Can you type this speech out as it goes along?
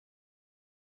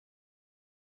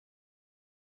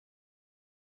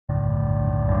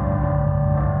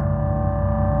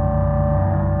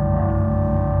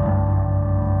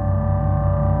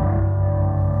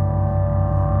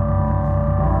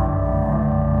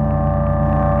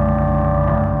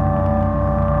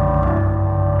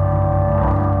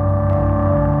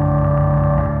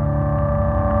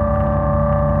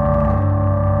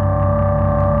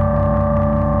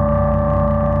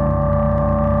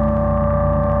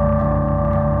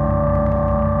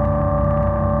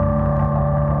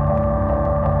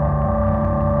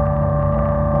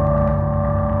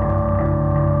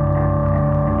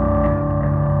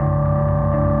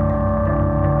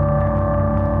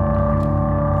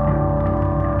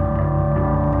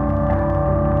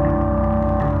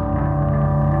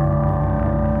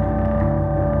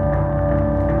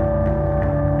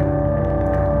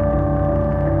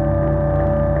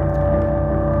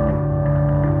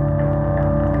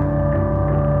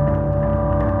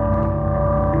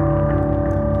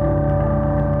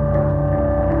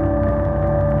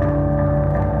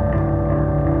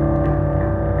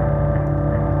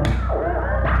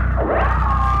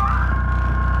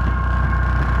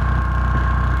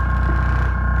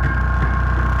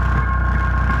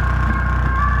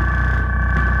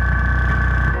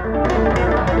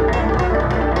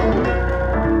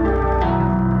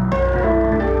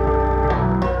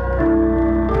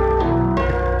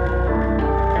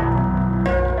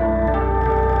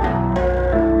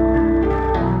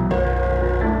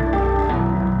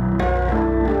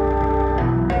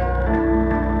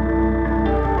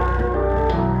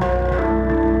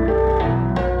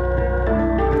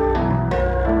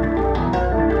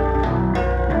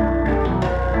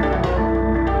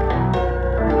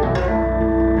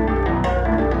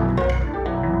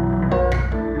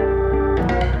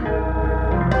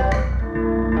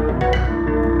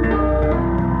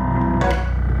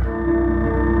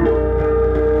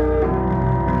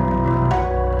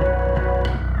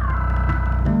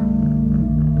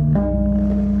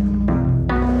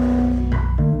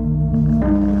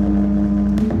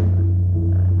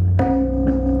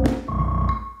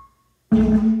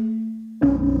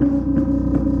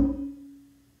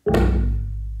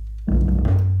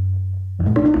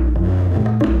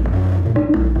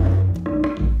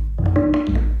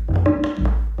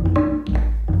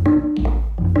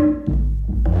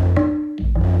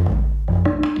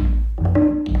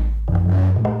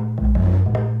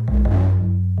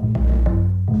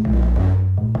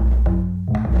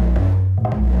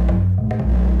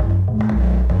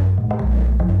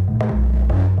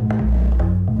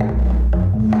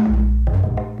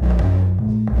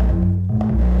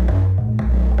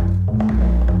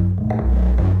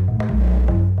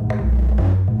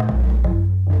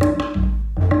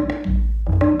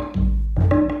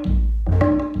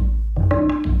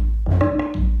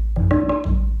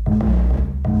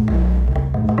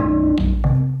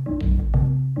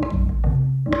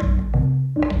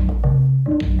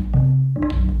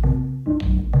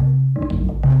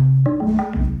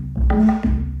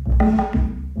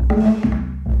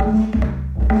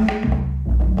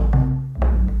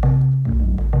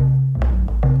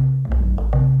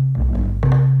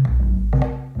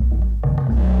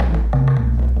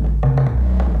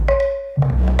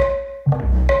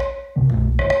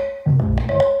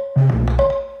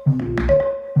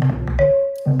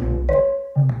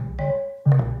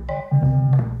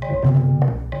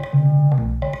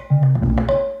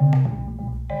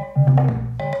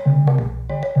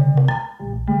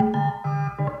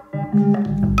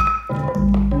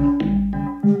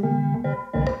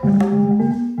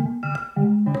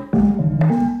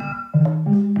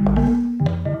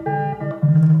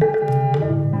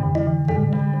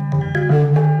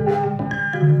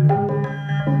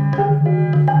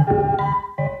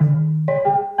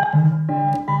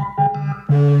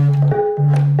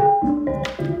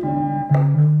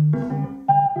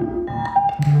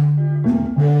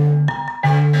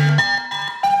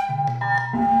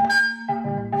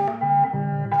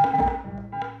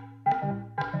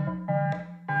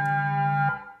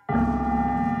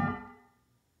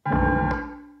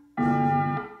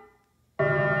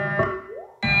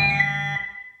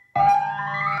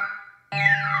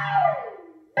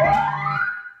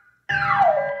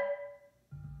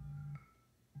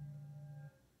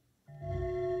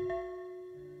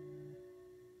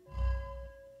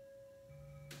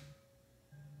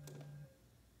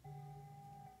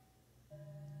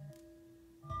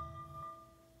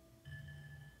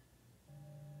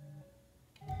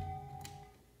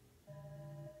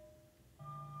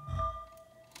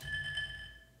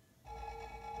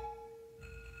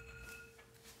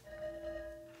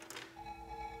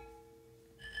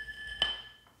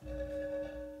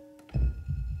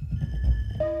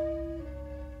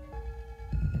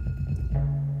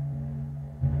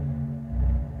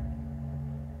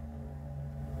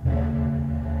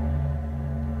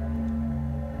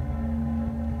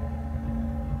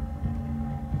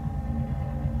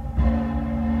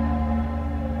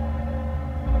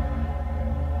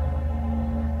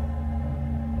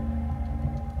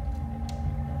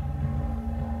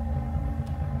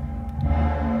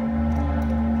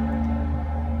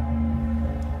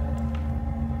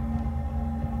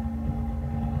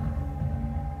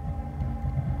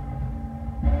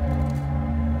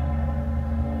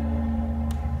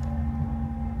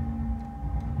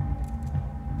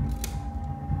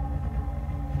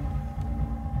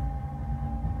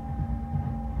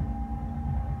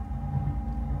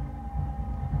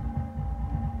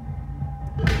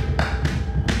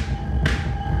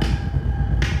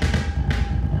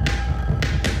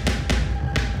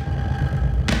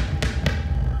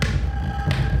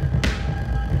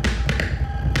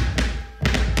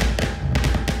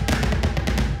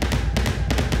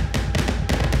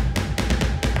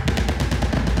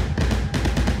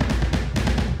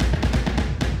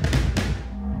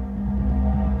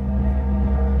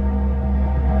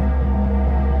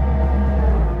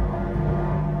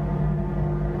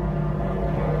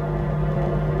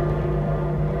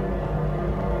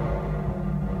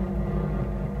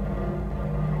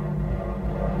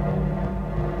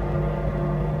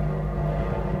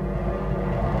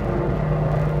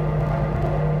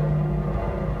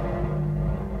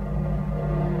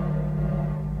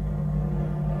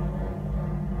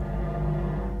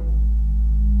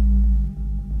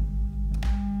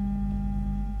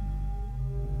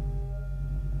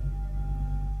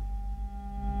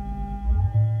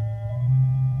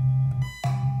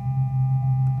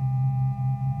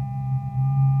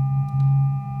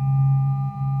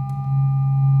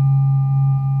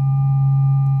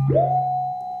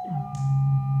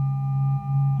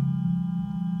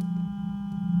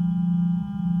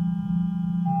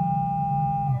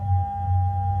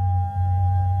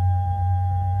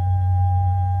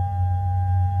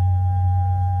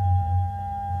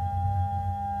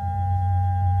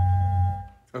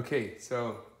Okay,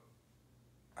 so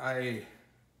I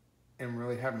am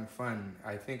really having fun.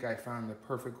 I think I found the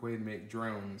perfect way to make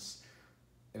drones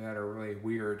that are really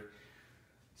weird.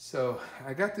 So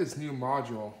I got this new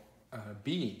module,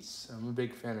 Beads. I'm a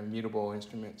big fan of Mutable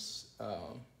Instruments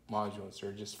modules.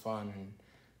 They're just fun and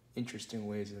interesting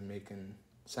ways of making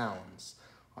sounds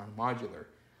on modular.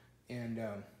 And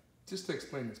just to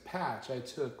explain this patch, I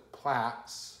took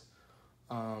Plaits,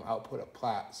 output of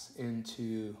Plaits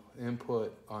into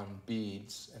input on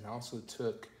Beads, and also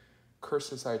took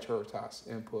Cursus Iteritas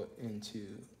input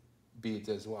into Beads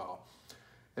as well.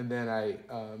 And then I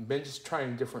been just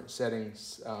trying different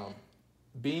settings.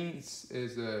 Beads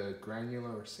is a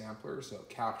granular sampler, so it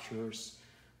captures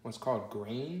what's called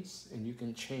grains, and you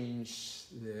can change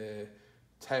the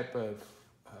type of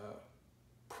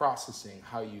processing,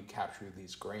 how you capture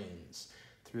these grains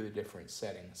through the different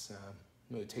settings.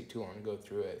 It would take too long to go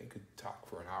through it. You could talk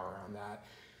for an hour on that.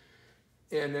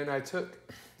 And then I took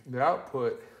the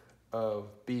output of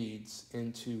Beads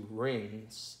into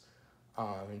Rings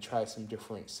and tried some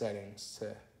different settings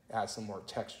to add some more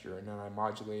texture. And then I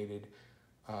modulated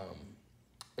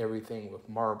everything with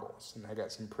Marbles, and I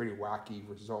got some pretty wacky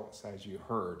results, as you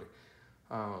heard.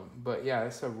 But yeah,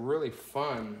 it's a really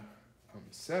fun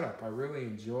setup. I really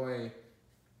enjoy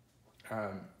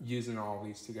using all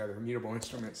these together. Mutable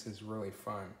Instruments is really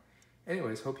fun.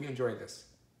 Anyways, hope you enjoy this.